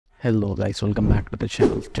Hello guys, welcome back to the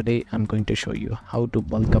channel. Today I'm going to show you how to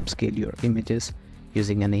bulk upscale your images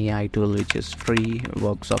using an AI tool which is free,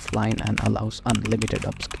 works offline and allows unlimited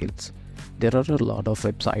upscales. There are a lot of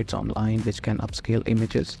websites online which can upscale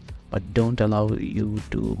images but don't allow you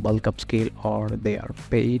to bulk upscale, or they are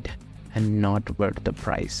paid and not worth the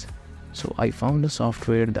price. So I found a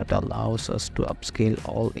software that allows us to upscale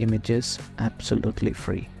all images absolutely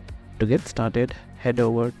free. To get started, head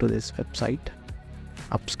over to this website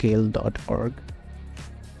upscale.org.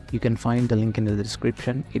 You can find the link in the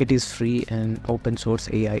description. It is free and open source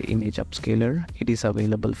AI image upscaler. It is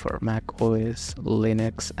available for Mac OS,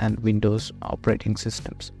 Linux and Windows operating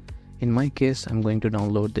systems. In my case, I'm going to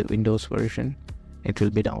download the Windows version. It will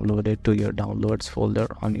be downloaded to your downloads folder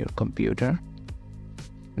on your computer.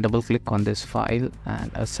 Double click on this file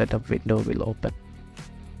and a setup window will open.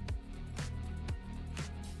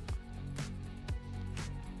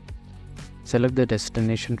 Select the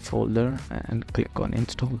destination folder and click on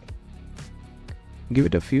install. Give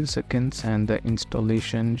it a few seconds and the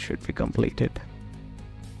installation should be completed.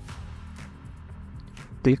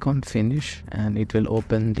 Click on finish and it will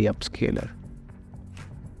open the upscaler.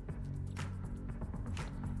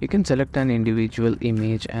 You can select an individual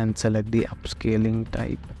image and select the upscaling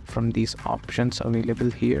type from these options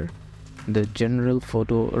available here. The general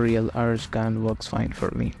photoreal scan works fine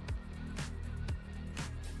for me.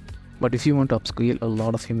 But if you want to upscale a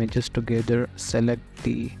lot of images together, select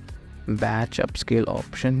the batch upscale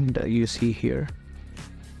option that you see here.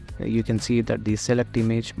 You can see that the select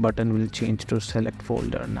image button will change to select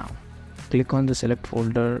folder now. Click on the select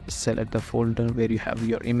folder, select the folder where you have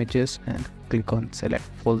your images and click on select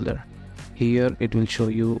folder. Here it will show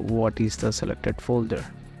you what is the selected folder.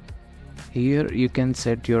 Here you can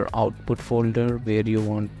set your output folder where you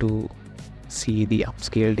want to see the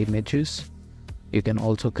upscaled images. You can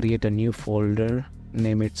also create a new folder,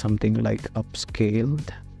 name it something like upscaled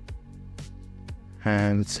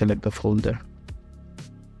and select the folder.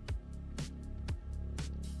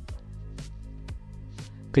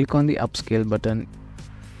 Click on the upscale button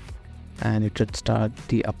and it should start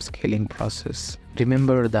the upscaling process.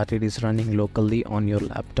 Remember that it is running locally on your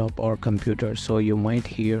laptop or computer, so you might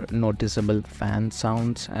hear noticeable fan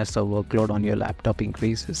sounds as the workload on your laptop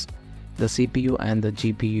increases. The CPU and the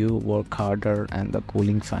GPU work harder and the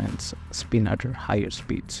cooling fans spin at higher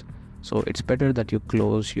speeds. So it's better that you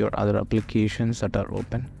close your other applications that are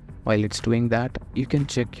open. While it's doing that, you can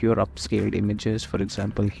check your upscaled images. For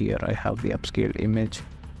example, here I have the upscaled image.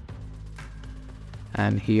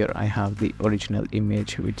 And here I have the original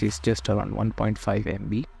image, which is just around 1.5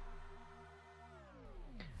 MB.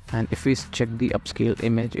 And if we check the upscaled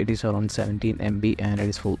image, it is around 17 MB and it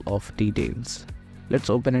is full of details. Let's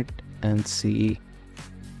open it and see.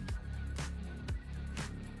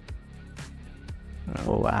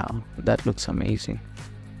 Oh wow, that looks amazing.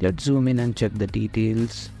 Let's zoom in and check the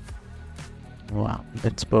details. Wow,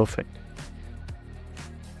 that's perfect.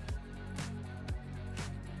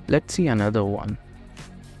 Let's see another one.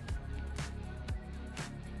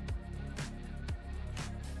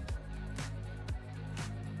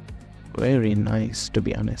 Very nice, to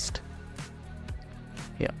be honest.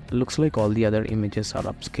 Yeah, looks like all the other images are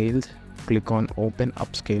upscaled. Click on open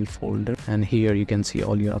upscale folder and here you can see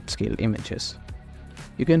all your upscale images.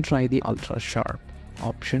 You can try the ultra sharp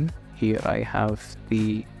option. Here I have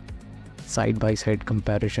the side-by-side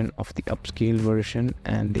comparison of the upscale version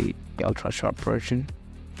and the ultra sharp version.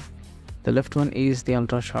 The left one is the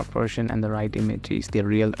ultra sharp version and the right image is the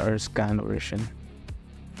real scan version.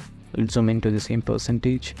 Let's zoom into the same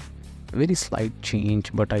percentage. Very slight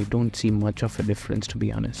change, but I don't see much of a difference, to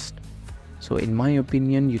be honest. So in my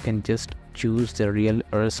opinion, you can just choose the real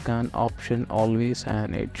scan option always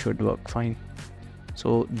and it should work fine.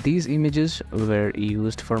 So these images were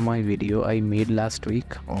used for my video I made last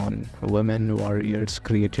week on women warriors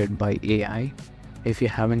created by AI. If you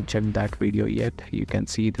haven't checked that video yet, you can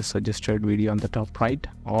see the suggested video on the top right,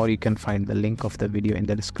 or you can find the link of the video in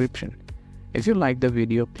the description. If you like the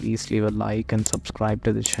video, please leave a like and subscribe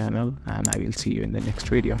to the channel, and I will see you in the next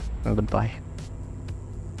video. Goodbye.